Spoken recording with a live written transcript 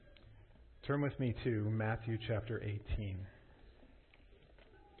Turn with me to Matthew chapter 18.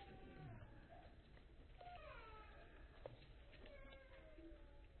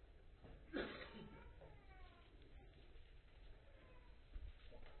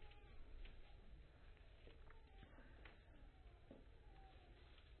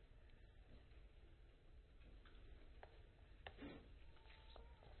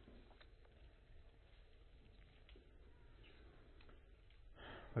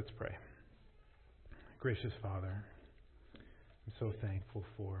 Let's pray. Gracious Father, I'm so thankful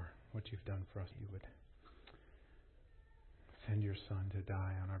for what you've done for us. You would send your Son to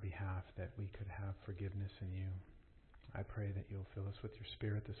die on our behalf that we could have forgiveness in you. I pray that you'll fill us with your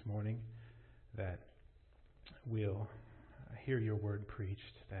Spirit this morning, that we'll hear your word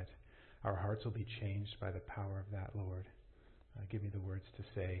preached, that our hearts will be changed by the power of that, Lord. Give me the words to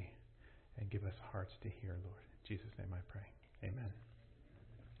say and give us hearts to hear, Lord. In Jesus' name I pray. Amen.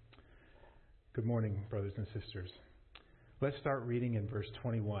 Good morning, brothers and sisters. Let's start reading in verse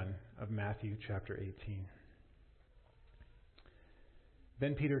 21 of Matthew chapter 18.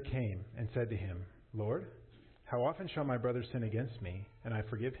 Then Peter came and said to him, Lord, how often shall my brother sin against me, and I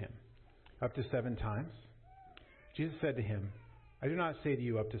forgive him? Up to 7 times? Jesus said to him, I do not say to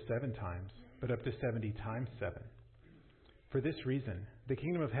you up to 7 times, but up to 70 times 7. For this reason, the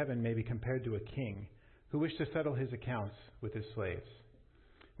kingdom of heaven may be compared to a king who wished to settle his accounts with his slaves.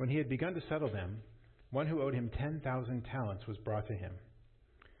 When he had begun to settle them, one who owed him 10,000 talents was brought to him.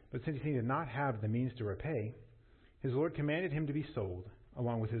 But since he did not have the means to repay, his Lord commanded him to be sold,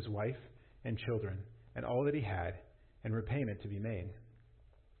 along with his wife and children, and all that he had, and repayment to be made.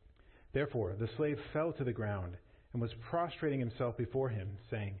 Therefore the slave fell to the ground, and was prostrating himself before him,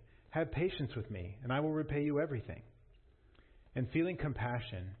 saying, Have patience with me, and I will repay you everything. And feeling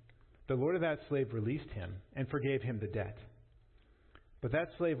compassion, the Lord of that slave released him, and forgave him the debt. But that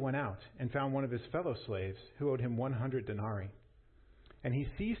slave went out and found one of his fellow slaves who owed him 100 denarii. And he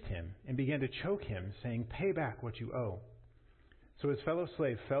seized him and began to choke him, saying, Pay back what you owe. So his fellow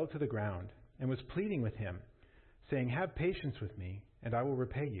slave fell to the ground and was pleading with him, saying, Have patience with me, and I will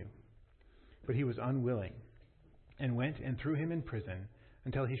repay you. But he was unwilling, and went and threw him in prison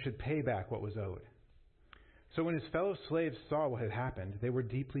until he should pay back what was owed. So when his fellow slaves saw what had happened, they were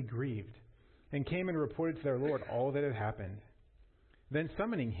deeply grieved, and came and reported to their Lord all that had happened. Then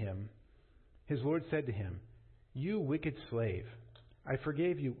summoning him, his Lord said to him, You wicked slave, I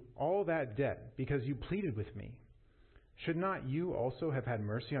forgave you all that debt because you pleaded with me. Should not you also have had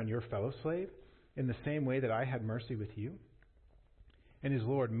mercy on your fellow slave in the same way that I had mercy with you? And his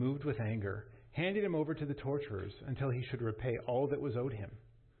Lord, moved with anger, handed him over to the torturers until he should repay all that was owed him.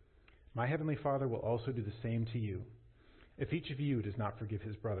 My heavenly Father will also do the same to you, if each of you does not forgive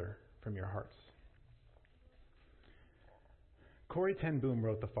his brother from your hearts. Corrie ten Boom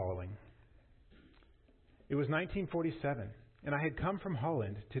wrote the following. It was 1947, and I had come from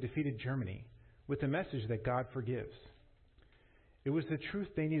Holland to defeated Germany with the message that God forgives. It was the truth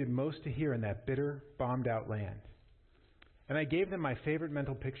they needed most to hear in that bitter, bombed-out land. And I gave them my favorite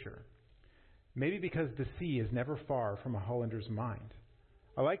mental picture. Maybe because the sea is never far from a Hollander's mind.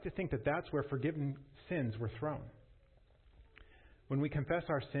 I like to think that that's where forgiven sins were thrown. When we confess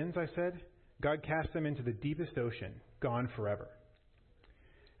our sins, I said, God casts them into the deepest ocean, gone forever.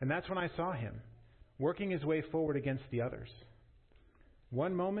 And that's when I saw him, working his way forward against the others.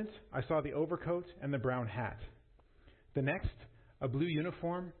 One moment, I saw the overcoat and the brown hat. The next, a blue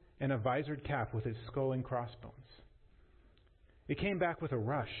uniform and a visored cap with its skull and crossbones. It came back with a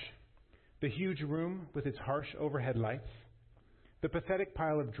rush. The huge room with its harsh overhead lights. The pathetic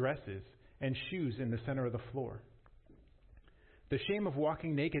pile of dresses and shoes in the center of the floor. The shame of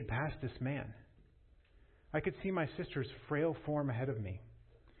walking naked past this man. I could see my sister's frail form ahead of me.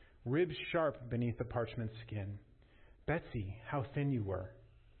 Ribs sharp beneath the parchment skin. Betsy, how thin you were.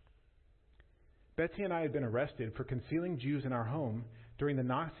 Betsy and I had been arrested for concealing Jews in our home during the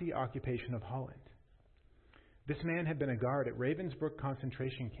Nazi occupation of Holland. This man had been a guard at Ravensbrück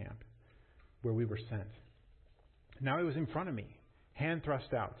concentration camp, where we were sent. Now he was in front of me, hand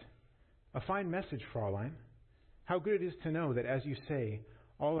thrust out. A fine message, Fräulein. How good it is to know that, as you say,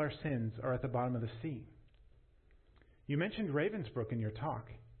 all our sins are at the bottom of the sea. You mentioned Ravensbrück in your talk,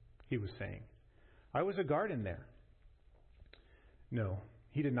 he was saying. I was a guard in there. No,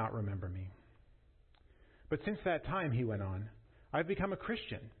 he did not remember me. But since that time, he went on, I've become a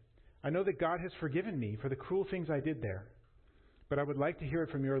Christian. I know that God has forgiven me for the cruel things I did there. But I would like to hear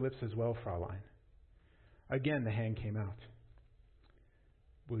it from your lips as well, Fräulein. Again, the hand came out.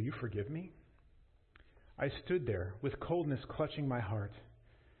 Will you forgive me? I stood there with coldness clutching my heart.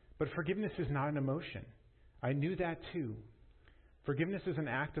 But forgiveness is not an emotion. I knew that too. Forgiveness is an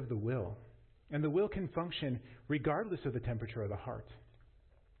act of the will, and the will can function regardless of the temperature of the heart.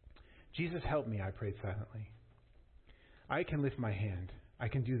 Jesus, help me, I prayed silently. I can lift my hand. I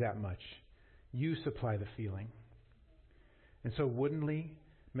can do that much. You supply the feeling. And so woodenly,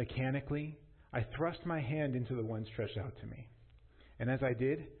 mechanically, I thrust my hand into the one stretched out to me. And as I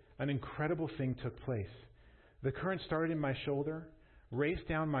did, an incredible thing took place. The current started in my shoulder, raced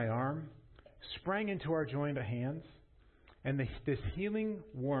down my arm, sprang into our joined hands, and this healing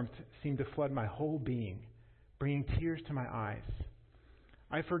warmth seemed to flood my whole being, bringing tears to my eyes.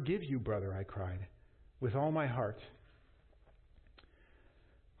 I forgive you, brother, I cried, with all my heart.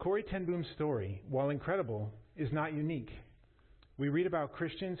 Corrie ten Boom's story, while incredible, is not unique. We read about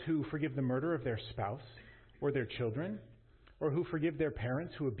Christians who forgive the murder of their spouse or their children, or who forgive their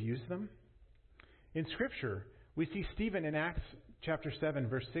parents who abused them. In Scripture, we see Stephen in Acts chapter 7,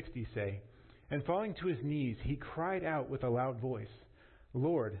 verse 60 say, "And falling to his knees, he cried out with a loud voice,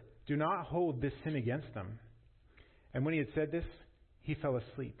 'Lord, do not hold this sin against them.' And when he had said this, he fell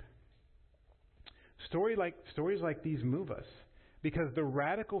asleep." Stories like these move us because the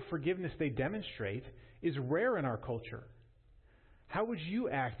radical forgiveness they demonstrate is rare in our culture. How would you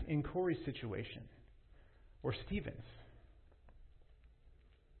act in Corey's situation or Stephen's?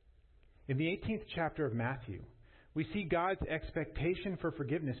 In the 18th chapter of Matthew, we see God's expectation for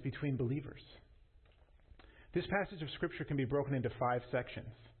forgiveness between believers. This passage of Scripture can be broken into 5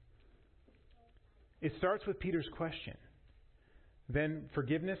 sections. It starts with Peter's question, then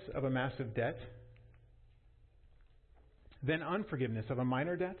forgiveness of a massive debt, then unforgiveness of a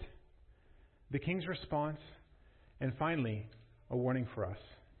minor debt, the king's response, and finally, a warning for us.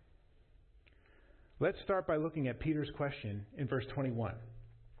 Let's start by looking at Peter's question in verse 21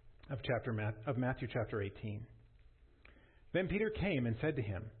 of Matthew chapter 18. Then Peter came and said to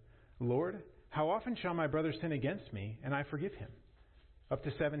him, "Lord, how often shall my brother sin against me, and I forgive him? Up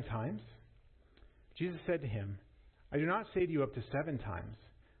to 7 times? Jesus said to him, "I do not say to you up to 7 times,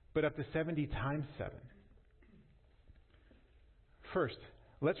 but up to 70 times 7. First,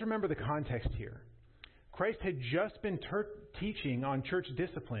 let's remember the context here. Christ had just been teaching on church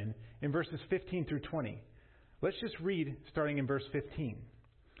discipline in verses 15 through 20. Let's just read starting in verse 15.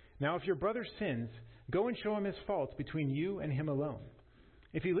 "Now if your brother sins, go and show him his faults between you and him alone.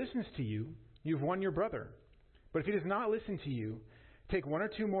 If he listens to you, you've won your brother. But if he does not listen to you, take 1 or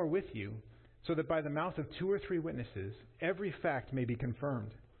 2 more with you, so that by the mouth of 2 or 3 witnesses, every fact may be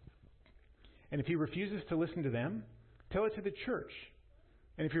confirmed. And if he refuses to listen to them, tell it to the church.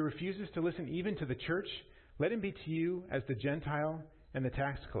 And if he refuses to listen even to the church, let him be to you as the Gentile and the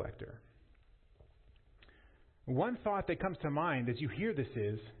tax collector." One thought that comes to mind as you hear this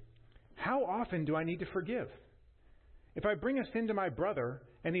is, how often do I need to forgive? If I bring a sin to my brother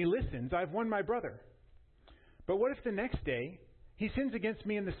and he listens, I've won my brother. But what if the next day he sins against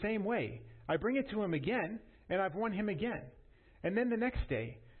me in the same way? I bring it to him again and I've won him again. And then the next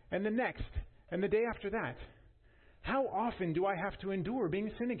day and the next and the day after that. How often do I have to endure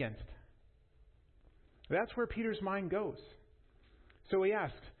being sinned against? That's where Peter's mind goes. So he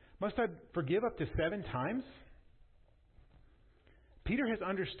asks, must I forgive up to 7 times? Peter has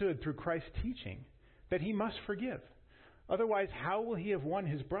understood through Christ's teaching that he must forgive. Otherwise, how will he have won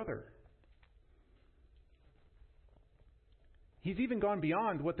his brother? He's even gone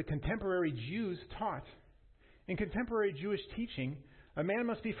beyond what the contemporary Jews taught. In contemporary Jewish teaching, a man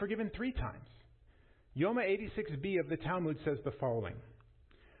must be forgiven 3 times. Yoma 86b of the Talmud says the following.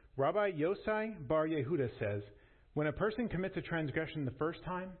 Rabbi Yosai Bar Yehuda says, when a person commits a transgression the first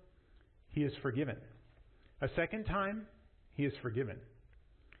time, he is forgiven. A second time, he is forgiven.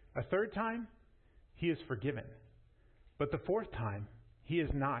 A third time, he is forgiven. But the 4th time, he is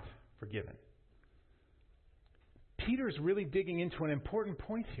not forgiven. Peter's really digging into an important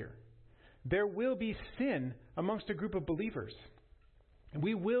point here. There will be sin amongst a group of believers. And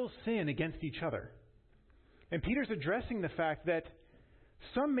we will sin against each other. And Peter's addressing the fact that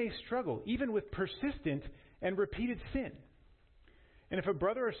some may struggle even with persistent and repeated sin. And if a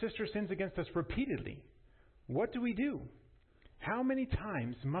brother or sister sins against us repeatedly, what do we do? How many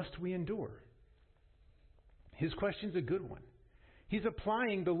times must we endure? His question's a good one. He's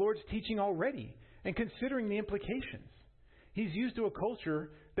applying the Lord's teaching already and considering the implications. He's used to a culture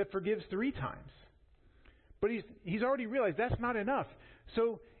that forgives 3 times. But he's already realized that's not enough.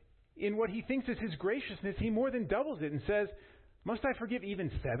 So in what he thinks is his graciousness, he more than doubles it and says, must I forgive even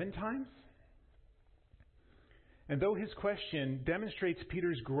 7 times? And though his question demonstrates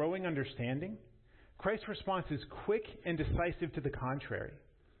Peter's growing understanding, Christ's response is quick and decisive to the contrary.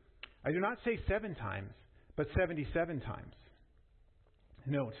 I do not say 7 times, but 77 times.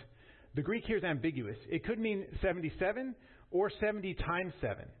 Note, the Greek here is ambiguous. It could mean 77 or 70 times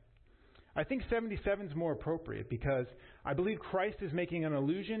 7. I think 77 is more appropriate because I believe Christ is making an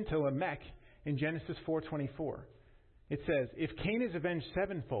allusion to Lamech in Genesis 4:24. It says, if Cain is avenged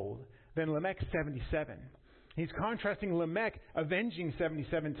sevenfold, then Lamech 77. He's contrasting Lamech avenging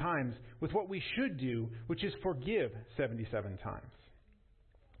 77 times with what we should do, which is forgive 77 times.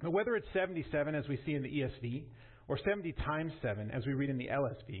 Now, whether it's 77 as we see in the ESV or 70 times 7 as we read in the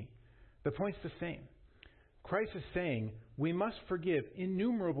LSV, the point's the same. Christ is saying we must forgive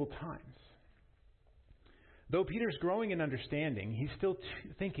innumerable times. Though Peter's growing in understanding, he's still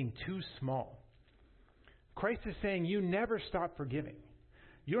thinking too small. Christ is saying you never stop forgiving.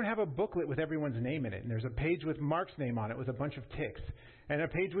 You don't have a booklet with everyone's name in it, and there's a page with Mark's name on it with a bunch of ticks, and a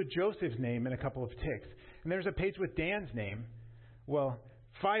page with Joseph's name and a couple of ticks, and there's a page with Dan's name. Well,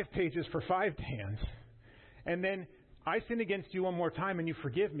 5 pages for 5 Dans. And then I sin against you one more time and you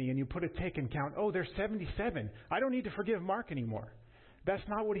forgive me, and you put a tick and count, oh, there's 77. I don't need to forgive Mark anymore. That's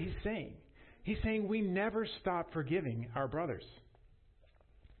not what he's saying. He's saying we never stop forgiving our brothers.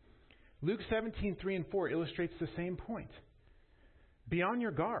 Luke 17:3 and 4 illustrates the same point. Be on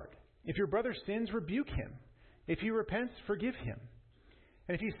your guard. If your brother sins, rebuke him. If he repents, forgive him.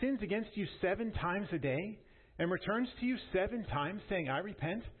 And if he sins against you 7 times a day and returns to you 7 times saying, I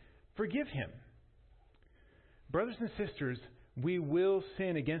repent, forgive him. Brothers and sisters, we will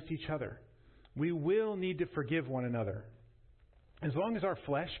sin against each other. We will need to forgive one another. As long as our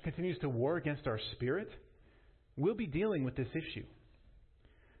flesh continues to war against our spirit, we'll be dealing with this issue.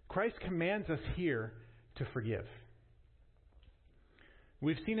 Christ commands us here to forgive.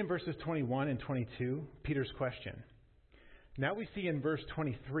 We've seen in verses 21 and 22 Peter's question. Now we see in verse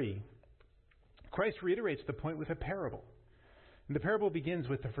 23, Christ reiterates the point with a parable. And the parable begins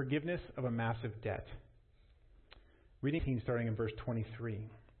with the forgiveness of a massive debt. Reading starting in verse 23.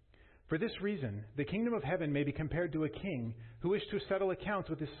 For this reason, the kingdom of heaven may be compared to a king who wished to settle accounts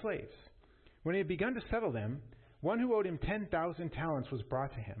with his slaves. When he had begun to settle them, one who owed him 10,000 talents was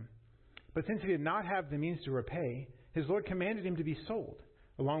brought to him. But since he did not have the means to repay, his Lord commanded him to be sold,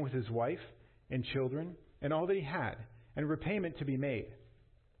 along with his wife and children and all that he had, and repayment to be made.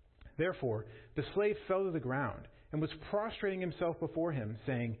 Therefore, the slave fell to the ground and was prostrating himself before him,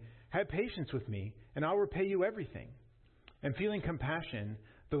 saying, have patience with me, and I'll repay you everything. And feeling compassion,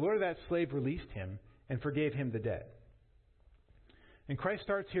 the Lord of that slave released him and forgave him the debt. And Christ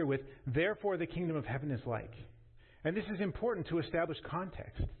starts here with, therefore the kingdom of heaven is like. And this is important to establish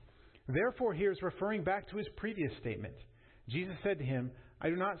context. Therefore here is referring back to his previous statement. Jesus said to him, I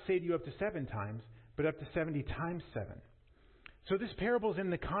do not say to you up to 7 times, but up to 70 times 7. So this parable is in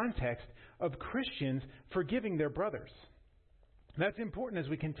the context of Christians forgiving their brothers. That's important as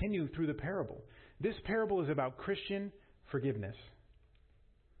we continue through the parable. This parable is about Christian forgiveness.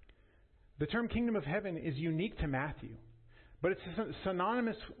 The term kingdom of heaven is unique to Matthew, but it's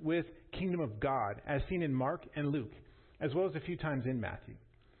synonymous with kingdom of God, as seen in Mark and Luke, as well as a few times in Matthew.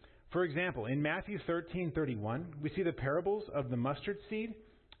 For example, in Matthew 13:31, we see the parables of the mustard seed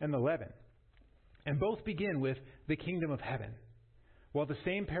and the leaven, and both begin with the kingdom of heaven, while the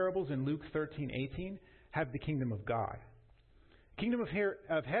same parables in Luke 13:18 have the kingdom of God. Kingdom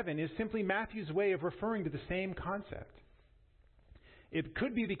of heaven is simply Matthew's way of referring to the same concept. It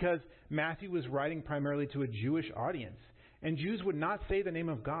could be because Matthew was writing primarily to a Jewish audience, and Jews would not say the name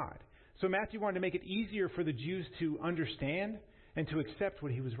of God. So Matthew wanted to make it easier for the Jews to understand and to accept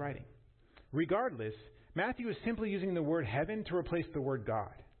what he was writing. Regardless, Matthew is simply using the word heaven to replace the word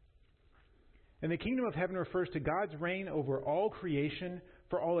God. And the kingdom of heaven refers to God's reign over all creation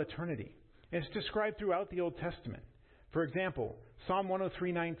for all eternity. And it's described throughout the Old Testament. For example, Psalm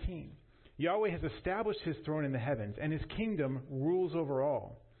 103:19. Yahweh has established his throne in the heavens, and his kingdom rules over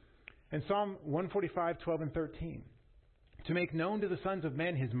all. And Psalm 145:12 and 13. To make known to the sons of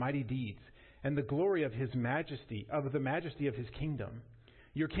men his mighty deeds, and the glory of his majesty, of the majesty of his kingdom.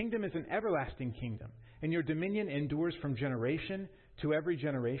 Your kingdom is an everlasting kingdom, and your dominion endures from generation to every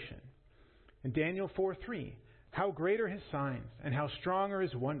generation. And Daniel 4:3. How great are his signs, and how strong are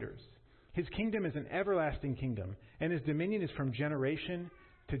his wonders. His kingdom is an everlasting kingdom, and his dominion is from generation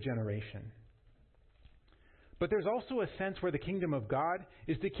to generation. But there's also a sense where the kingdom of God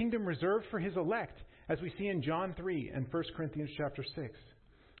is the kingdom reserved for his elect, as we see in John 3 and 1 Corinthians chapter 6.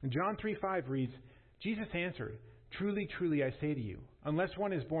 And John 3:5 reads, Jesus answered, Truly, truly, I say to you, unless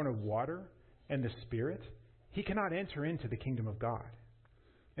one is born of water and the Spirit, he cannot enter into the kingdom of God.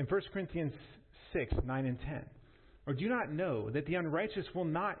 In 1 Corinthians 6:9 and 10. Or do you not know that the unrighteous will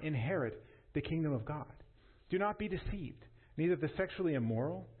not inherit the kingdom of God? Do not be deceived. Neither the sexually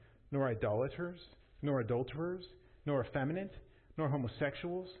immoral, nor idolaters, nor adulterers, nor effeminate, nor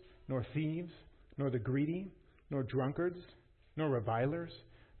homosexuals, nor thieves, nor the greedy, nor drunkards, nor revilers,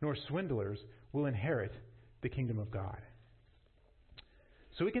 nor swindlers will inherit the kingdom of God.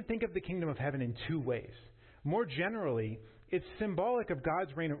 So we can think of the kingdom of heaven in two ways. More generally, it's symbolic of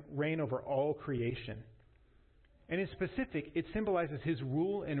God's reign over all creation. And in specific, it symbolizes his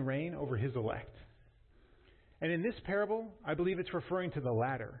rule and reign over his elect. And in this parable, I believe it's referring to the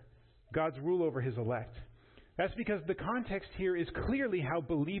latter, God's rule over his elect. That's because the context here is clearly how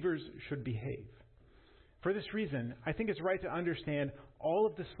believers should behave. For this reason, I think it's right to understand all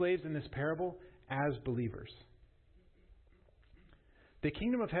of the slaves in this parable as believers. The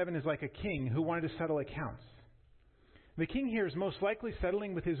kingdom of heaven is like a king who wanted to settle accounts. The king here is most likely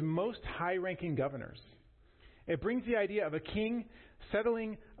settling with his most high-ranking governors. It brings the idea of a king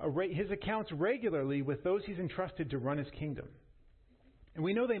settling his accounts regularly with those he's entrusted to run his kingdom. And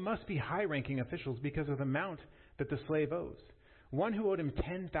we know they must be high-ranking officials because of the amount that the slave owes. One who owed him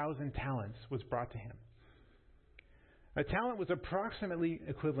 10,000 talents was brought to him. A talent was approximately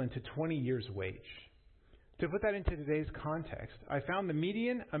equivalent to 20 years' wage. To put that into today's context, I found the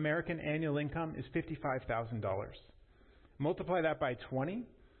median American annual income is $55,000. Multiply that by 20,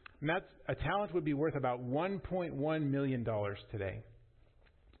 and a talent would be worth about $1.1 million today.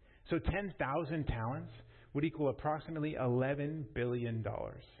 So 10,000 talents would equal approximately $11 billion.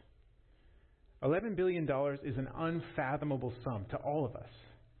 $11 billion is an unfathomable sum to all of us.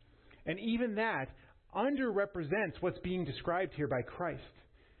 And even that underrepresents what's being described here by Christ,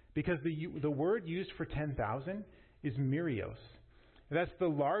 because the word used for 10,000 is myrios. That's the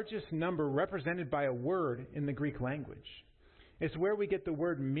largest number represented by a word in the Greek language. It's where we get the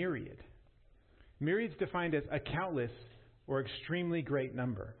word myriad. Myriad is defined as a countless or extremely great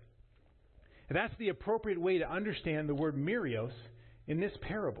number. And that's the appropriate way to understand the word myrios in this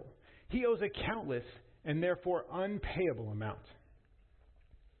parable. He owes a countless and therefore unpayable amount.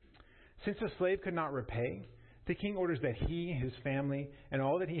 Since the slave could not repay, the king orders that he, his family, and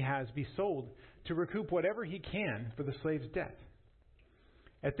all that he has be sold to recoup whatever he can for the slave's debt.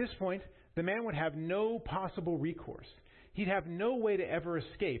 At this point, the man would have no possible recourse. He'd have no way to ever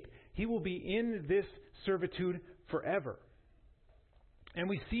escape. He will be in this servitude forever. And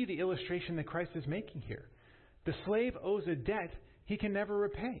we see the illustration that Christ is making here. The slave owes a debt he can never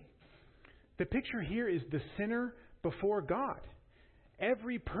repay. The picture here is the sinner before God.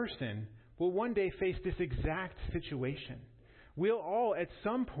 Every person will one day face this exact situation. We'll all at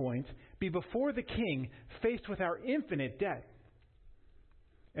some point be before the King, faced with our infinite debt.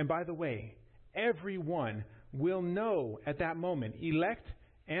 And by the way, everyone will know at that moment, elect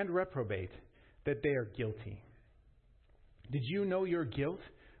and reprobate, that they are guilty. Did you know your guilt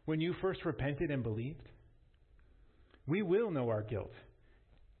when you first repented and believed? We will know our guilt,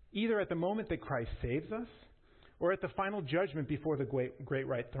 either at the moment that Christ saves us or at the final judgment before the great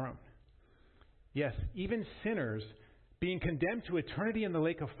white throne. Yes, even sinners being condemned to eternity in the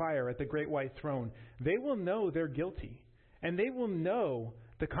lake of fire at the great white throne, they will know they're guilty, and they will know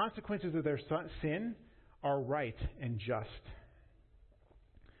the consequences of their sin are right and just.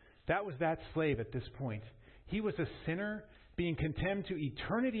 That was that slave at this point. He was a sinner being condemned to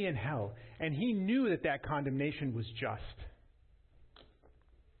eternity in hell, and he knew that that condemnation was just.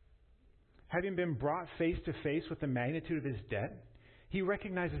 Having been brought face to face with the magnitude of his debt, he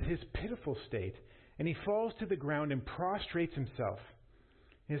recognizes his pitiful state, and he falls to the ground and prostrates himself.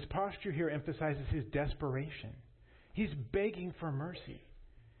 His posture here emphasizes his desperation. He's begging for mercy.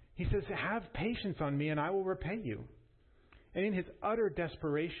 He says, "Have patience on me and I will repay you." And in his utter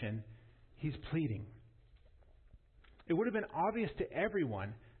desperation, he's pleading. It would have been obvious to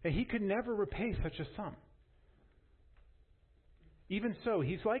everyone that he could never repay such a sum. Even so,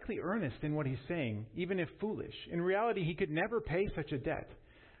 he's likely earnest in what he's saying, even if foolish. In reality, he could never pay such a debt.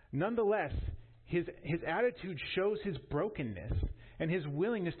 Nonetheless, his attitude shows his brokenness and his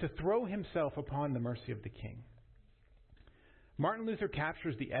willingness to throw himself upon the mercy of the King. Martin Luther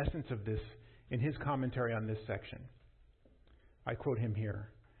captures the essence of this in his commentary on this section. I quote him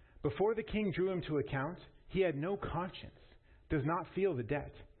here. "Before the king drew him to account, he had no conscience, does not feel the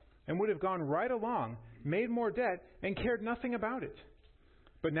debt, and would have gone right along, made more debt, and cared nothing about it.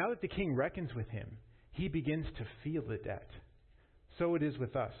 But now that the king reckons with him, he begins to feel the debt. So it is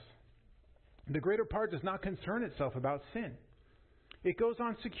with us. The greater part does not concern itself about sin. It goes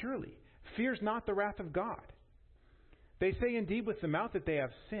on securely, fears not the wrath of God. They say indeed with the mouth that they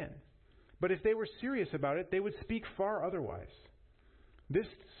have sinned, but if they were serious about it, they would speak far otherwise. This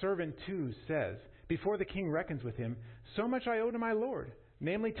servant too says, before the king reckons with him, so much I owe to my Lord,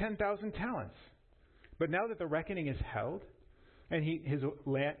 namely 10,000 talents. But now that the reckoning is held, and his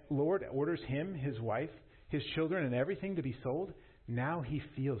Lord orders him, his wife, his children, and everything to be sold, now he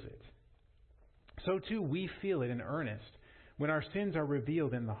feels it. So too we feel it in earnest when our sins are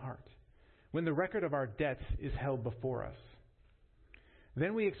revealed in the heart, when the record of our debts is held before us.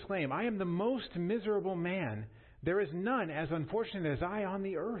 Then we exclaim, I am the most miserable man. There is none as unfortunate as I on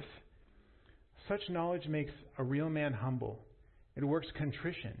the earth. Such knowledge makes a real man humble. It works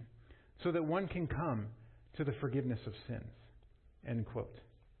contrition so that one can come to the forgiveness of sins. End quote.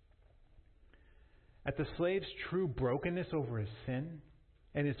 At the slave's true brokenness over his sin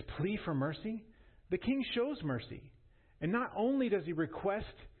and his plea for mercy, the king shows mercy. And not only does he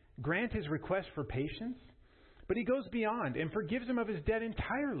grant his request for patience, but he goes beyond and forgives him of his debt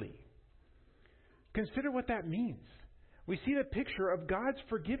entirely. Consider what that means. We see the picture of God's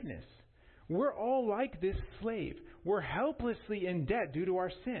forgiveness. We're all like this slave. We're helplessly in debt due to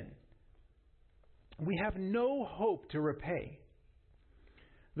our sin. We have no hope to repay.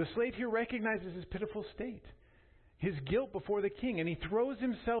 The slave here recognizes his pitiful state, his guilt before the king, and he throws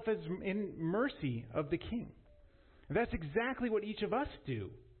himself in mercy of the king. That's exactly what each of us do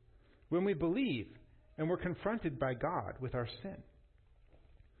when we believe and we're confronted by God with our sin.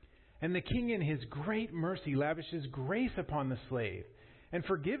 And the king in his great mercy lavishes grace upon the slave and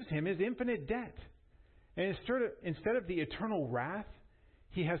forgives him his infinite debt. And instead of the eternal wrath,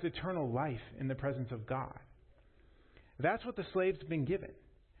 he has eternal life in the presence of God. That's what the slave's been given.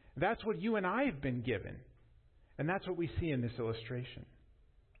 That's what you and I have been given. And that's what we see in this illustration.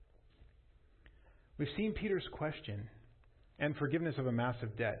 We've seen Peter's question and forgiveness of a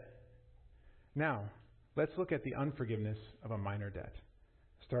massive debt. Now, let's look at the unforgiveness of a minor debt,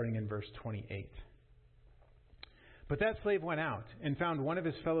 starting in verse 28. But that slave went out and found one of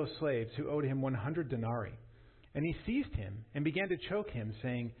his fellow slaves who owed him 100 denarii. And he seized him and began to choke him,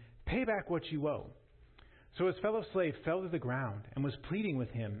 saying, Pay back what you owe. So his fellow slave fell to the ground and was pleading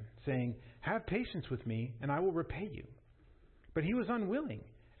with him, saying, Have patience with me, and I will repay you. But he was unwilling,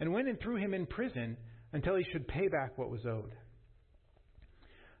 and went and threw him in prison until he should pay back what was owed.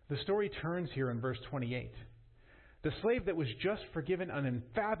 The story turns here in verse 28. The slave that was just forgiven an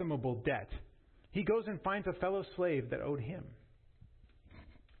unfathomable debt, he goes and finds a fellow slave that owed him.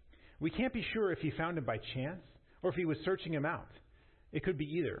 We can't be sure if he found him by chance or if he was searching him out. It could be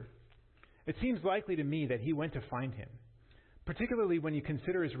either. It seems likely to me that he went to find him, particularly when you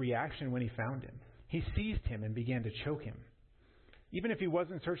consider his reaction when he found him. He seized him and began to choke him. Even if he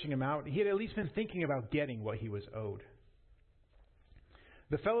wasn't searching him out, he had at least been thinking about getting what he was owed.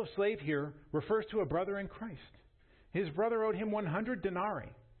 The fellow slave here refers to a brother in Christ. His brother owed him 100 denarii.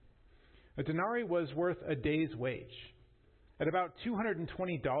 A denarii was worth a day's wage. At about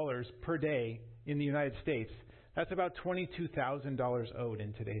 $220 per day in the United States, that's about $22,000 owed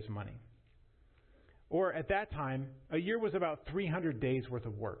in today's money. Or at that time, a year was about 300 days worth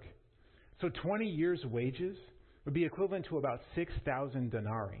of work. So 20 years' wages would be equivalent to about 6,000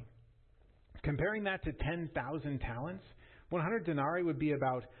 denarii. Comparing that to 10,000 talents, 100 denarii would be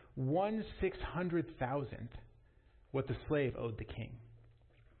about 1/600,000th what the slave owed the king.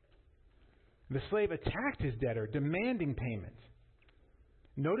 The slave attacked his debtor, demanding payment.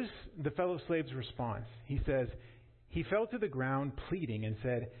 Notice the fellow slave's response. He says, he fell to the ground pleading and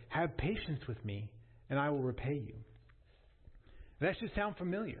said, Have patience with me, and I will repay you. That should sound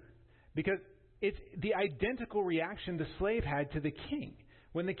familiar, because it's the identical reaction the slave had to the king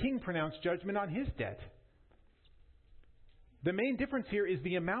when the king pronounced judgment on his debt. The main difference here is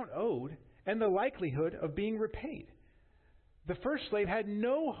the amount owed and the likelihood of being repaid. The first slave had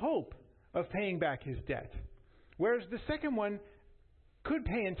no hope of paying back his debt, whereas the second one could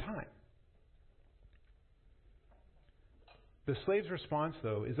pay in time. The slave's response,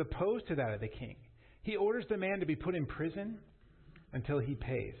 though, is opposed to that of the king. He orders the man to be put in prison until he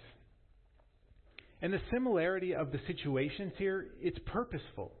pays. And the similarity of the situations here, it's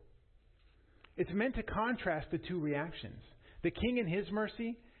purposeful. It's meant to contrast the two reactions, the king in his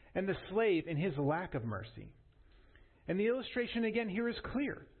mercy and the slave in his lack of mercy. And the illustration again here is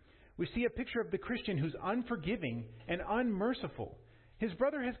clear. We see a picture of the Christian who's unforgiving and unmerciful. His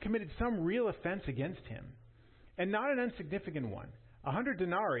brother has committed some real offense against him, and not an insignificant one. 100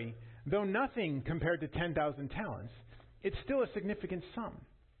 denarii, though nothing compared to 10,000 talents, it's still a significant sum.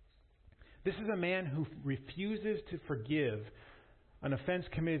 This is a man who refuses to forgive an offense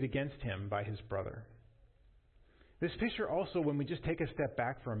committed against him by his brother. This picture also, when we just take a step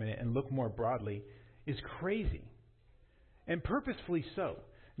back for a minute and look more broadly, is crazy. And purposefully so.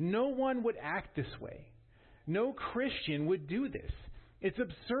 No one would act this way. No Christian would do this. It's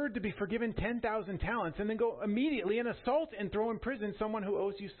absurd to be forgiven 10,000 talents and then go immediately and assault and throw in prison someone who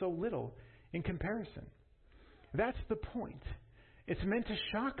owes you so little in comparison. That's the point. It's meant to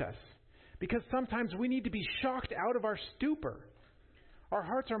shock us, because sometimes we need to be shocked out of our stupor. Our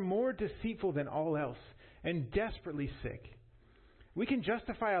hearts are more deceitful than all else and desperately sick. We can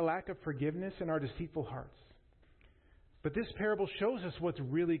justify a lack of forgiveness in our deceitful hearts. But this parable shows us what's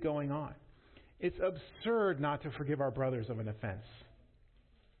really going on. It's absurd not to forgive our brothers of an offense.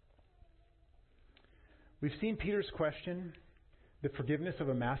 We've seen Peter's question, the forgiveness of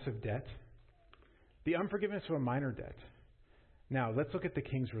a massive debt, the unforgiveness of a minor debt. Now, let's look at the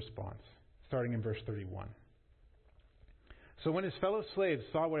king's response, starting in verse 31. So when his fellow slaves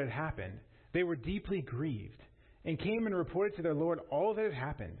saw what had happened, they were deeply grieved and came and reported to their Lord all that had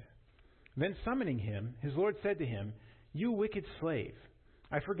happened. Then summoning him, his Lord said to him, "You wicked slave,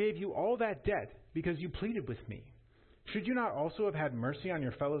 I forgave you all that debt because you pleaded with me. Should you not also have had mercy on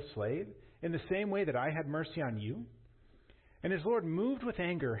your fellow slave in the same way that I had mercy on you?" And his Lord, moved with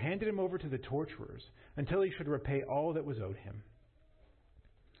anger, handed him over to the torturers until he should repay all that was owed him.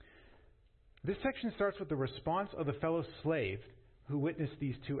 This section starts with the response of the fellow slave who witnessed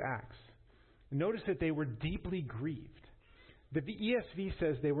these two acts. Notice that they were deeply grieved. The ESV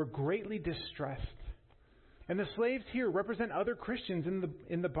says they were greatly distressed. And the slaves here represent other Christians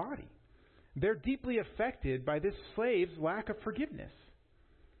in the body. They're deeply affected by this slave's lack of forgiveness.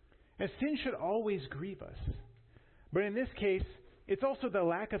 And sin should always grieve us. But in this case, it's also the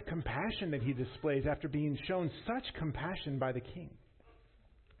lack of compassion that he displays after being shown such compassion by the king.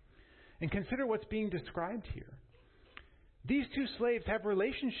 And consider what's being described here. These two slaves have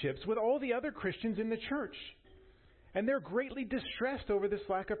relationships with all the other Christians in the church. And they're greatly distressed over this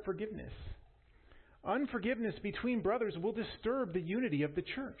lack of forgiveness. Unforgiveness between brothers will disturb the unity of the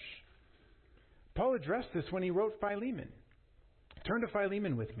church. Paul addressed this when he wrote Philemon. Turn to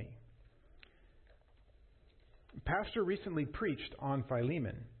Philemon with me. Pastor recently preached on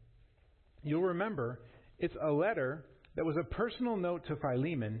Philemon. You'll remember it's a letter that was a personal note to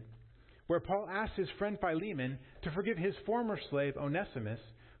Philemon where Paul asked his friend Philemon to forgive his former slave Onesimus,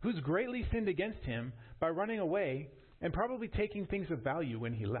 who's greatly sinned against him by running away and probably taking things of value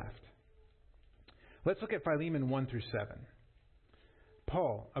when he left. Let's look at Philemon 1 through 7.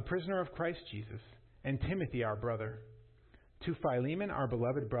 Paul, a prisoner of Christ Jesus, and Timothy, our brother, to Philemon, our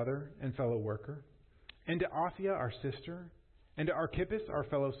beloved brother and fellow worker, and to Apphia, our sister, and to Archippus, our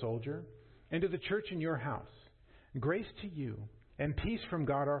fellow soldier, and to the church in your house, grace to you and peace from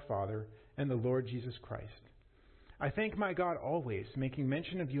God our Father and the Lord Jesus Christ. I thank my God always, making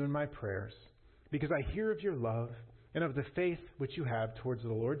mention of you in my prayers, because I hear of your love and of the faith which you have towards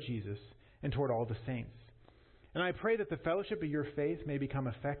the Lord Jesus and toward all the saints. And I pray that the fellowship of your faith may become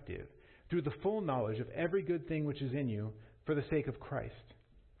effective through the full knowledge of every good thing which is in you for the sake of Christ.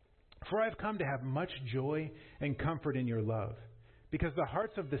 For I have come to have much joy and comfort in your love, because the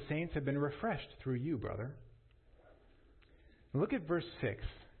hearts of the saints have been refreshed through you, brother. Look at verse 6.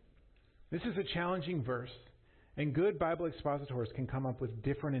 This is a challenging verse, and good Bible expositors can come up with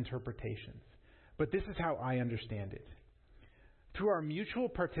different interpretations. But this is how I understand it. Through our mutual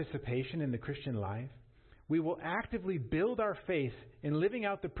participation in the Christian life, we will actively build our faith in living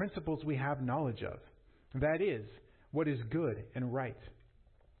out the principles we have knowledge of. That is, what is good and right.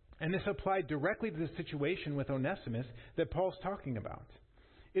 And this applied directly to the situation with Onesimus that Paul's talking about.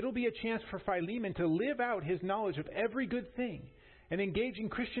 It'll be a chance for Philemon to live out his knowledge of every good thing and engage in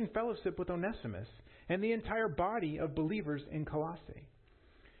Christian fellowship with Onesimus and the entire body of believers in Colossae.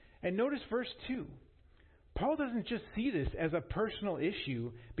 And notice verse 2. Paul doesn't just see this as a personal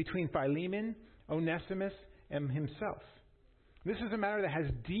issue between Philemon, Onesimus, and himself. This is a matter that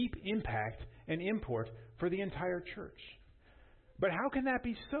has deep impact and import for the entire church. But how can that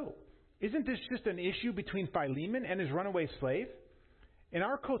be so? Isn't this just an issue between Philemon and his runaway slave? In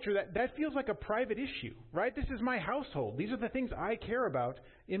our culture, that feels like a private issue, right? This is my household. These are the things I care about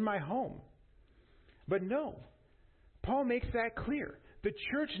in my home. But no, Paul makes that clear. The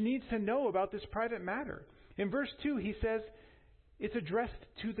church needs to know about this private matter. In verse 2, he says it's addressed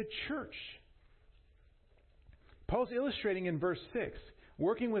to the church. Paul's illustrating in verse 6,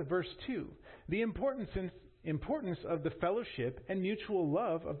 working with verse 2, the importance of the fellowship and mutual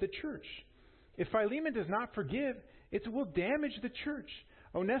love of the church. If Philemon does not forgive, it will damage the church.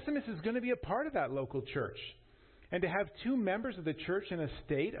 Onesimus is going to be a part of that local church. And to have two members of the church in a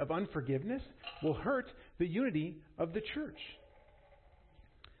state of unforgiveness will hurt the unity of the church.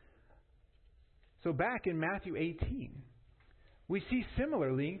 So back in Matthew 18, we see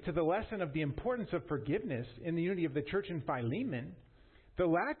similarly to the lesson of the importance of forgiveness in the unity of the church in Philemon, the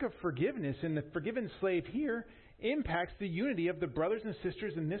lack of forgiveness in the forgiven slave here impacts the unity of the brothers and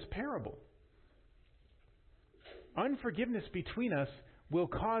sisters in this parable. Unforgiveness between us will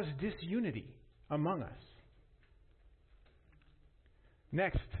cause disunity among us.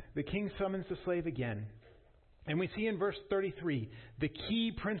 Next, the king summons the slave again. And we see in verse 33 the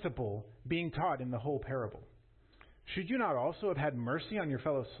key principle being taught in the whole parable. should you not also have had mercy on your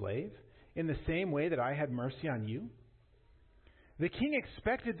fellow slave in the same way that I had mercy on you?" The king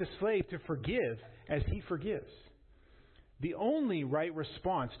expected the slave to forgive as he forgives. The only right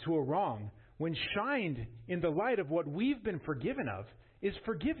response to a wrong, when shined in the light of what we've been forgiven of, is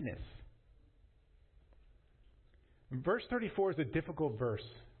forgiveness. Verse 34 is a difficult verse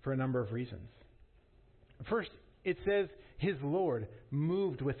for a number of reasons. First, it says, his Lord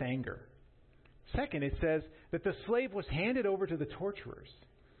moved with anger. Second, it says that the slave was handed over to the torturers.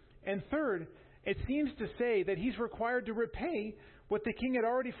 And third, it seems to say that he's required to repay what the king had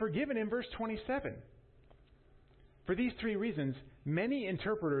already forgiven in verse 27. For these three reasons, many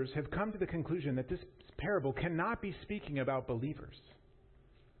interpreters have come to the conclusion that this parable cannot be speaking about believers.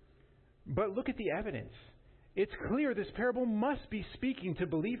 But look at the evidence. It's clear this parable must be speaking to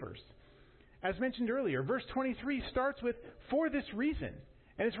believers. As mentioned earlier, verse 23 starts with, "For this reason,"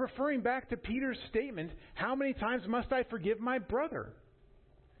 and it's referring back to Peter's statement, "How many times must I forgive my brother?"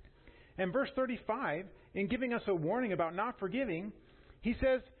 And verse 35, in giving us a warning about not forgiving, he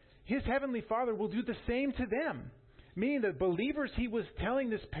says his heavenly Father will do the same to them, meaning that believers he was telling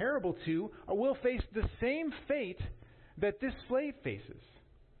this parable to will face the same fate that this slave faces.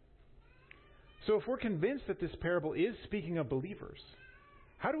 So if we're convinced that this parable is speaking of believers,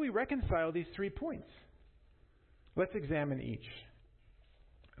 how do we reconcile these 3 points? Let's examine each.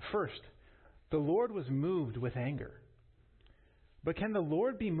 First, the Lord was moved with anger. But can the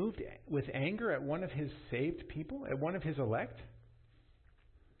Lord be moved with anger at one of his saved people, at one of his elect?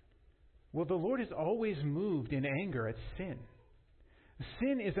 Well, the Lord is always moved in anger at sin.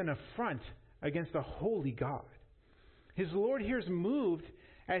 Sin is an affront against a holy God. His Lord here is moved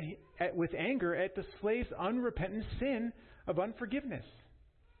with anger at the slave's unrepentant sin of unforgiveness.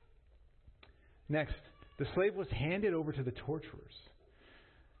 Next, the slave was handed over to the torturers.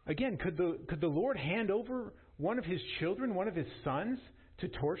 Again, could the Lord hand over one of his children, one of his sons, to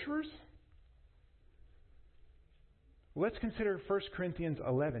torturers? Let's consider 1 Corinthians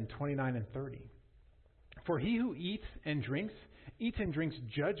 11, 29 and 30. "For he who eats and drinks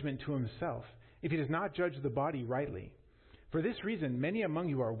judgment to himself, if he does not judge the body rightly. For this reason, many among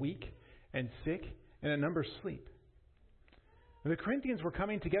you are weak and sick, and a number sleep." The Corinthians were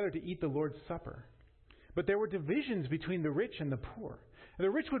coming together to eat the Lord's Supper. But there were divisions between the rich and the poor.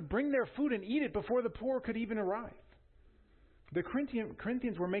 The rich would bring their food and eat it before the poor could even arrive. The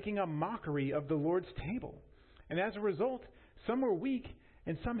Corinthians were making a mockery of the Lord's table. And as a result, some were weak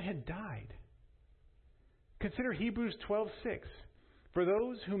and some had died. Consider Hebrews 12:6. "For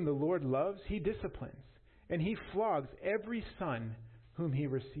those whom the Lord loves, he disciplines, and he flogs every son whom he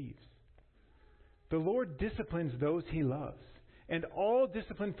receives." The Lord disciplines those he loves. And all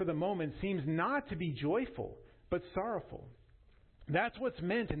discipline for the moment seems not to be joyful, but sorrowful. That's what's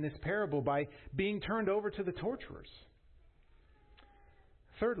meant in this parable by being turned over to the torturers.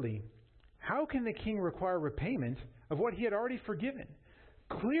 Thirdly, how can the king require repayment of what he had already forgiven?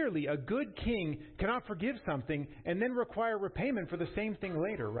 Clearly, a good king cannot forgive something and then require repayment for the same thing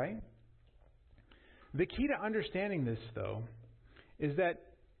later, right? The key to understanding this, though, is that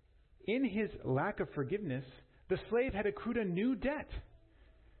in his lack of forgiveness, the slave had accrued a new debt.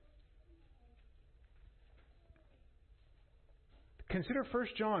 Consider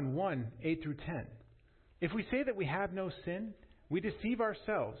 1 John 1, 8 through 10. "If we say that we have no sin, we deceive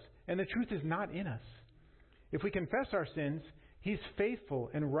ourselves, and the truth is not in us. If we confess our sins, he's faithful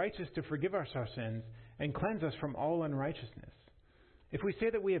and righteous to forgive us our sins and cleanse us from all unrighteousness. If we say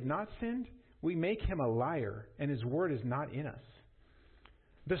that we have not sinned, we make him a liar, and his word is not in us."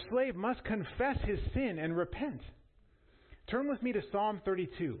 The slave must confess his sin and repent. Turn with me to Psalm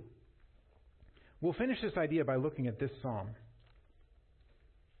 32. We'll finish this idea by looking at this psalm.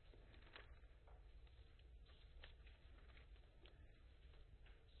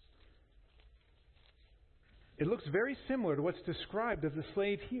 It looks very similar to what's described of the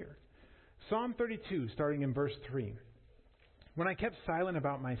slave here. Psalm 32, starting in verse 3. "When I kept silent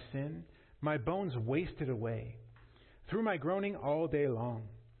about my sin, my bones wasted away through my groaning all day long.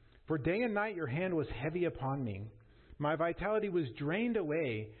 For day and night your hand was heavy upon me. My vitality was drained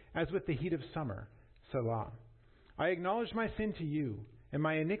away as with the heat of summer. Selah. I acknowledged my sin to you, and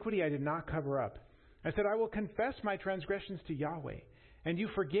my iniquity I did not cover up. I said, I will confess my transgressions to Yahweh, and you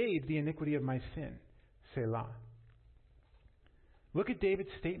forgave the iniquity of my sin. Selah." Look at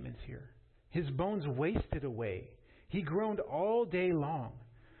David's statements here. His bones wasted away. He groaned all day long.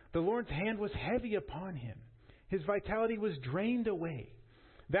 The Lord's hand was heavy upon him. His vitality was drained away.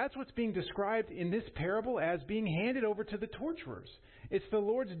 That's what's being described in this parable as being handed over to the torturers. It's the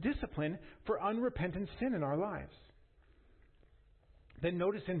Lord's discipline for unrepentant sin in our lives. Then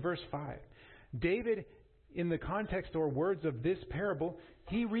notice in verse 5, David in the context or words of this parable,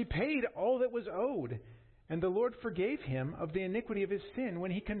 he repaid all that was owed. And the Lord forgave him of the iniquity of his sin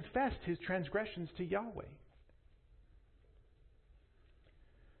when he confessed his transgressions to Yahweh.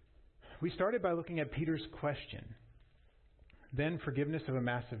 We started by looking at Peter's question, then forgiveness of a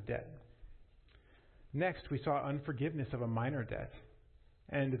massive debt. Next, we saw unforgiveness of a minor debt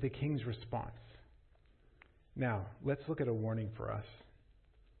and the king's response. Now, let's look at a warning for us.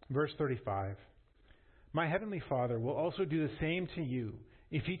 Verse 35. My heavenly Father will also do the same to you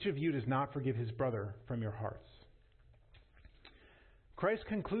if each of you does not forgive his brother from your hearts. Christ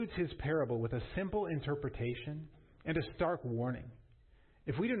concludes his parable with a simple interpretation and a stark warning.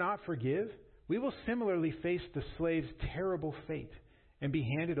 If we do not forgive, we will similarly face the slave's terrible fate and be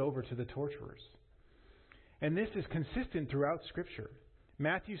handed over to the torturers. And this is consistent throughout Scripture.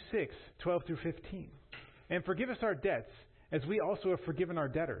 Matthew 6:12-15. And forgive us our debts, as we also have forgiven our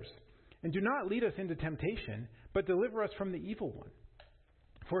debtors. And do not lead us into temptation, but deliver us from the evil one.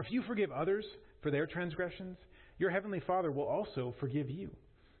 For if you forgive others for their transgressions, your heavenly Father will also forgive you.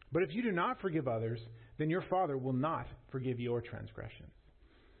 But if you do not forgive others, then your Father will not forgive your transgressions.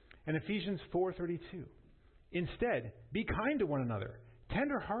 And Ephesians 4:32. Instead, be kind to one another,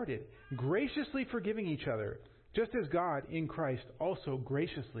 tender-hearted, graciously forgiving each other, just as God in Christ also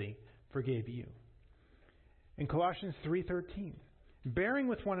graciously forgave you. In Colossians 3:13. Bearing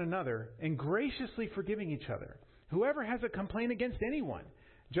with one another and graciously forgiving each other, whoever has a complaint against anyone,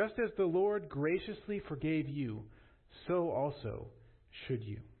 just as the Lord graciously forgave you, so also should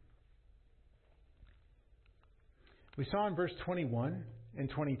you. We saw in verse 21 and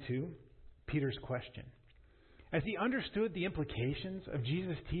 22 Peter's question. As he understood the implications of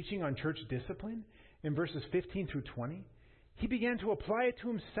Jesus' teaching on church discipline in verses 15 through 20, he began to apply it to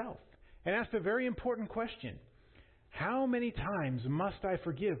himself and asked a very important question. How many times must I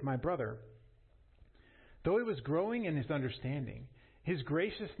forgive my brother? Though he was growing in his understanding, his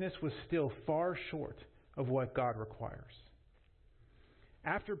graciousness was still far short of what God requires.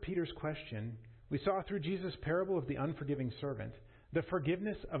 After Peter's question, we saw through Jesus' parable of the unforgiving servant the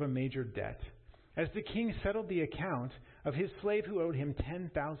forgiveness of a major debt, as the king settled the account of his slave who owed him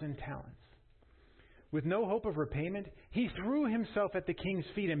 10,000 talents. With no hope of repayment, he threw himself at the king's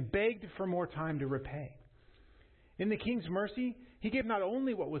feet and begged for more time to repay. In the king's mercy, he gave not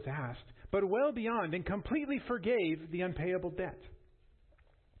only what was asked, but well beyond, and completely forgave the unpayable debt.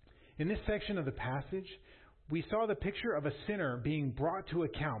 In this section of the passage, we saw the picture of a sinner being brought to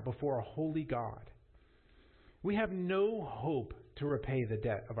account before a holy God. We have no hope to repay the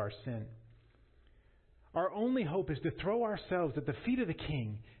debt of our sin. Our only hope is to throw ourselves at the feet of the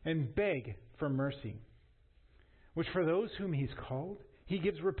King and beg for mercy, which for those whom He's called, He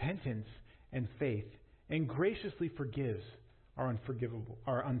gives repentance and faith and graciously forgives our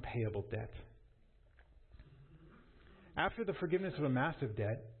unpayable debt. After the forgiveness of a massive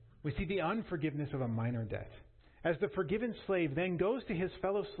debt, we see the unforgiveness of a minor debt, as the forgiven slave then goes to his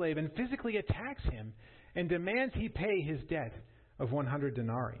fellow slave and physically attacks him and demands he pay his debt of 100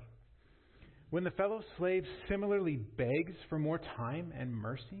 denarii. When the fellow slave similarly begs for more time and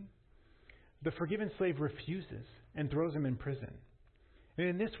mercy, the forgiven slave refuses and throws him in prison. And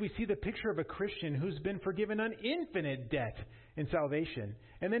in this we see the picture of a Christian who's been forgiven an infinite debt in salvation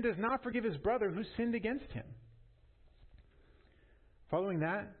and then does not forgive his brother who sinned against him. Following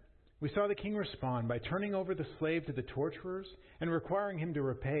that, we saw the king respond by turning over the slave to the torturers and requiring him to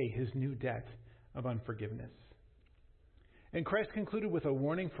repay his new debt of unforgiveness. And Christ concluded with a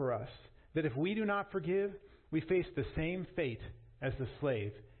warning for us that if we do not forgive, we face the same fate as the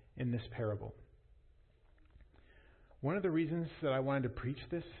slave in this parable. One of the reasons that I wanted to preach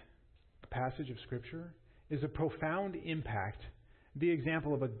this passage of Scripture is a profound impact the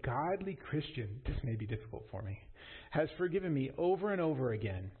example of a godly Christian, this may be difficult for me, has forgiven me over and over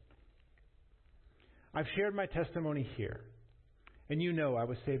again. I've shared my testimony here, and you know I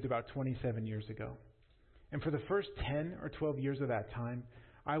was saved about 27 years ago. And for the first 10 or 12 years of that time,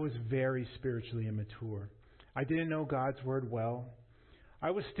 I was very spiritually immature. I didn't know God's Word well.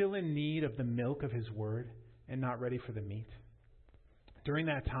 I was still in need of the milk of His Word and not ready for the meat. During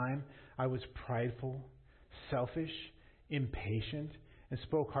that time, I was prideful, selfish, impatient, and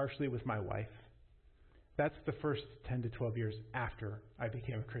spoke harshly with my wife. That's the first 10 to 12 years after I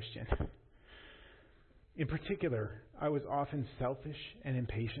became a Christian. In particular, I was often selfish and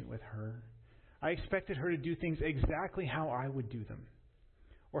impatient with her. I expected her to do things exactly how I would do them,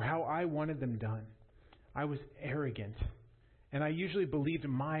 or how I wanted them done. I was arrogant, and I usually believed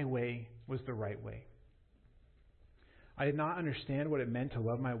my way was the right way. I did not understand what it meant to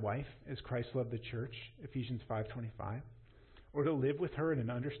love my wife as Christ loved the church, Ephesians 5:25, or to live with her in an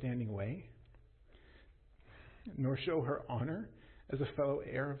understanding way. nor show her honor as a fellow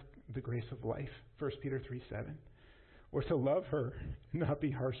heir of the grace of life, 1 Peter 3:7, or to love her, not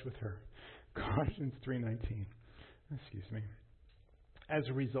be harsh with her, Colossians 3:19. Excuse me. As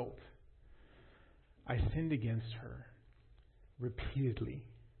a result, I sinned against her repeatedly.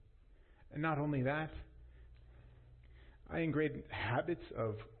 And not only that, I ingrained habits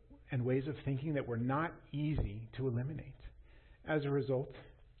and ways of thinking that were not easy to eliminate. As a result,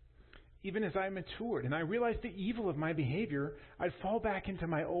 even as I matured and I realized the evil of my behavior, I'd fall back into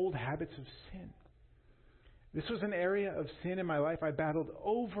my old habits of sin. This was an area of sin in my life I battled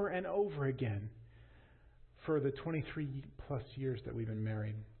over and over again for the 23 plus years that we've been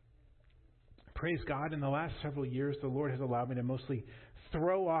married. Praise God, in the last several years, the Lord has allowed me to mostly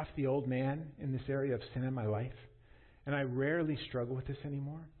throw off the old man in this area of sin in my life. And I rarely struggle with this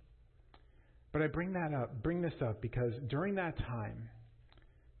anymore. But I bring this up because during that time,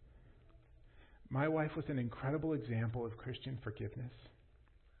 my wife was an incredible example of Christian forgiveness.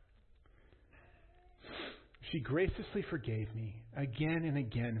 She graciously forgave me again and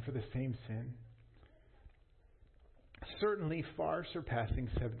again for the same sin, certainly far surpassing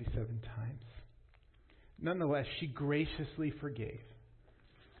 77 times. Nonetheless, she graciously forgave.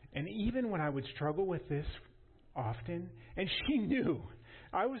 And even when I would struggle with this often, and she knew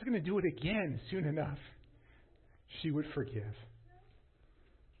I was going to do it again soon enough, she would forgive.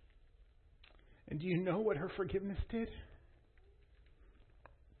 And do you know what her forgiveness did?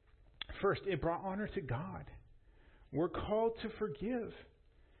 First, it brought honor to God. We're called to forgive.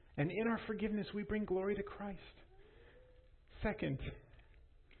 And in our forgiveness, we bring glory to Christ. Second,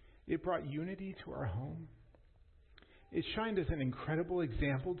 it brought unity to our home. It shined as an incredible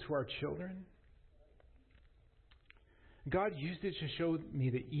example to our children. God used it to show me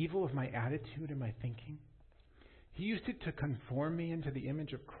the evil of my attitude and my thinking. He used it to conform me into the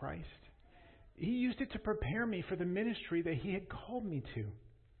image of Christ. He used it to prepare me for the ministry that He had called me to.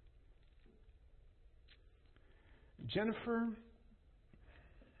 Jennifer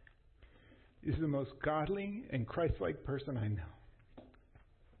is the most godly and Christ-like person I know.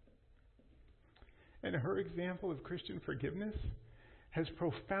 And her example of Christian forgiveness has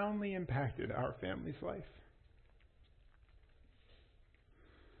profoundly impacted our family's life.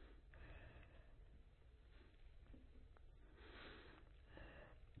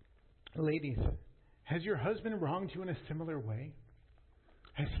 Ladies, has your husband wronged you in a similar way?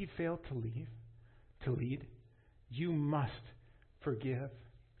 Has he failed to lead? You must forgive.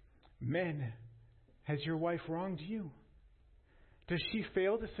 Men, has your wife wronged you? Does she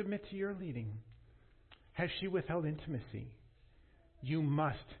fail to submit to your leading? Has she withheld intimacy? You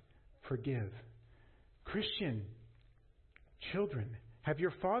must forgive. Christian, children, have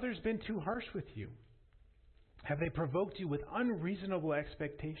your fathers been too harsh with you? Have they provoked you with unreasonable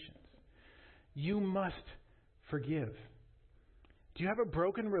expectations? You must forgive. Do you have a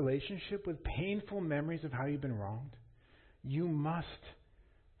broken relationship with painful memories of how you've been wronged? You must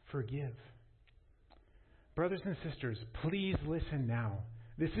forgive. Brothers and sisters, please listen now.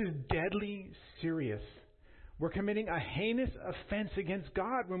 This is deadly serious. We're committing a heinous offense against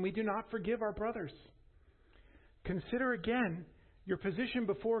God when we do not forgive our brothers. Consider again your position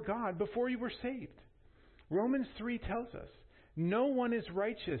before God before you were saved. Romans 3 tells us, no one is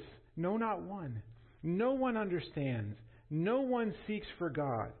righteous, no, not one. No one understands. No one seeks for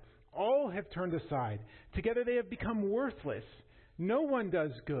God. All have turned aside. Together they have become worthless. No one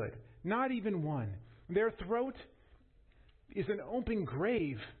does good, not even one. Their throat is an open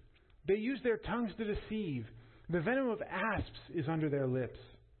grave. They use their tongues to deceive. The venom of asps is under their lips.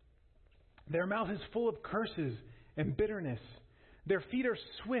 Their mouth is full of curses and bitterness. Their feet are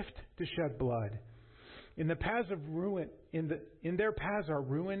swift to shed blood. In their paths are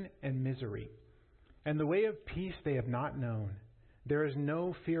ruin and misery. And the way of peace they have not known. There is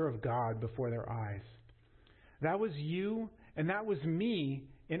no fear of God before their eyes. That was you and that was me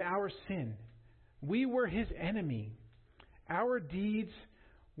in our sin. We were His enemy. Our deeds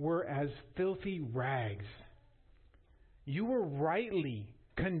were as filthy rags. You were rightly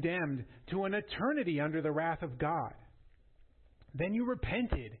condemned to an eternity under the wrath of God. Then you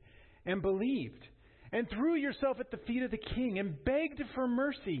repented and believed and threw yourself at the feet of the King and begged for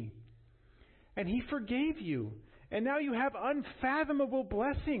mercy. And He forgave you. And now you have unfathomable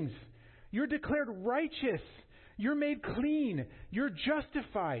blessings. You're declared righteous. You're made clean. You're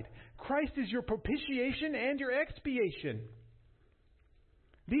justified. Christ is your propitiation and your expiation.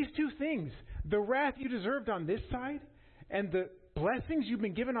 These two things, the wrath you deserved on this side and the blessings you've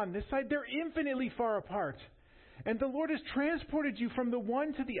been given on this side, they're infinitely far apart. And the Lord has transported you from the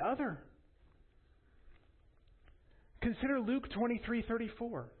one to the other. Consider Luke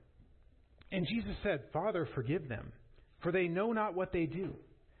 23:34. And Jesus said, Father, forgive them, for they know not what they do.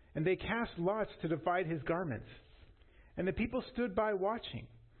 And they cast lots to divide his garments. And the people stood by watching.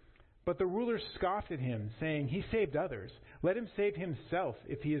 But the rulers scoffed at him, saying, He saved others. Let him save himself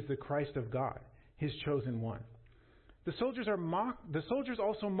if he is the Christ of God, his chosen one. The soldiers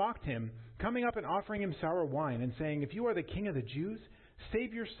also mocked him, coming up and offering him sour wine, and saying, If you are the king of the Jews,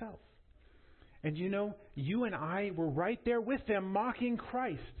 save yourself. And you know, you and I were right there with them mocking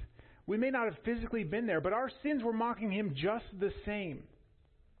Christ. We may not have physically been there, but our sins were mocking him just the same.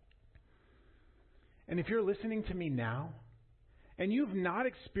 And if you're listening to me now, and you've not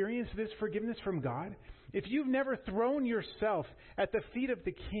experienced this forgiveness from God, if you've never thrown yourself at the feet of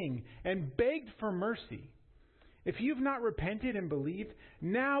the King and begged for mercy, if you've not repented and believed,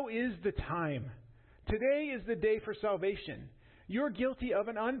 now is the time. Today is the day for salvation. You're guilty of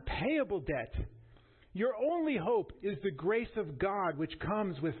an unpayable debt. Your only hope is the grace of God, which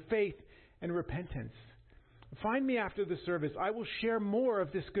comes with faith and repentance. Find me after the service. I will share more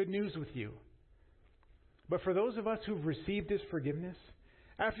of this good news with you. But for those of us who've received His forgiveness,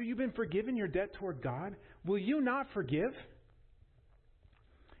 after you've been forgiven your debt toward God, will you not forgive?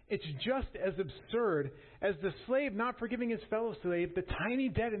 It's just as absurd as the slave not forgiving his fellow slave the tiny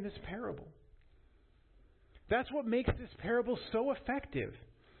debt in this parable. That's what makes this parable so effective.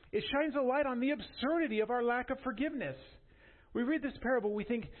 It shines a light on the absurdity of our lack of forgiveness. We read this parable, we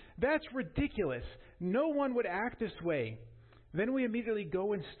think, that's ridiculous. No one would act this way. Then we immediately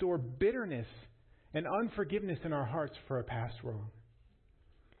go and store bitterness and unforgiveness in our hearts for a past wrong.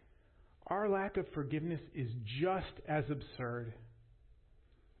 Our lack of forgiveness is just as absurd.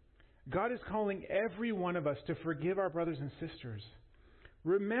 God is calling every one of us to forgive our brothers and sisters.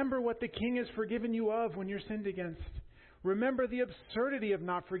 Remember what the King has forgiven you of when you're sinned against. Remember the absurdity of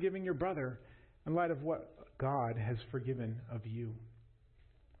not forgiving your brother in light of what God has forgiven of you.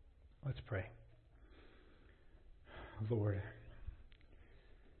 Let's pray. Lord,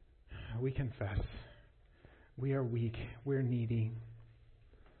 we confess we are weak, we're needy.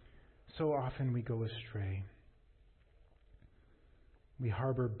 So often we go astray. We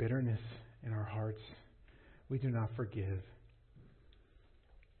harbor bitterness in our hearts. We do not forgive.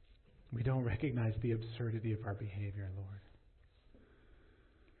 We don't recognize the absurdity of our behavior, Lord.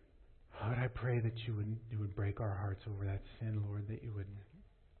 Lord, I pray that you would break our hearts over that sin, Lord, that you would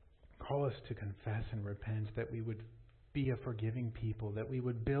call us to confess and repent, that we would be a forgiving people, that we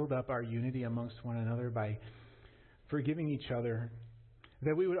would build up our unity amongst one another by forgiving each other,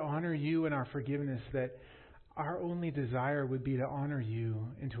 that we would honor you in our forgiveness, that our only desire would be to honor you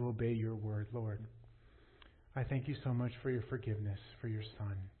and to obey your word, Lord. I thank you so much for your forgiveness, for your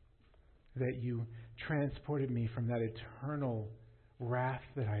Son, that you transported me from that eternal wrath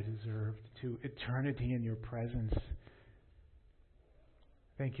that I deserved to eternity in your presence.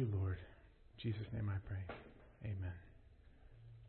 Thank you, Lord. In Jesus' name I pray. Amen.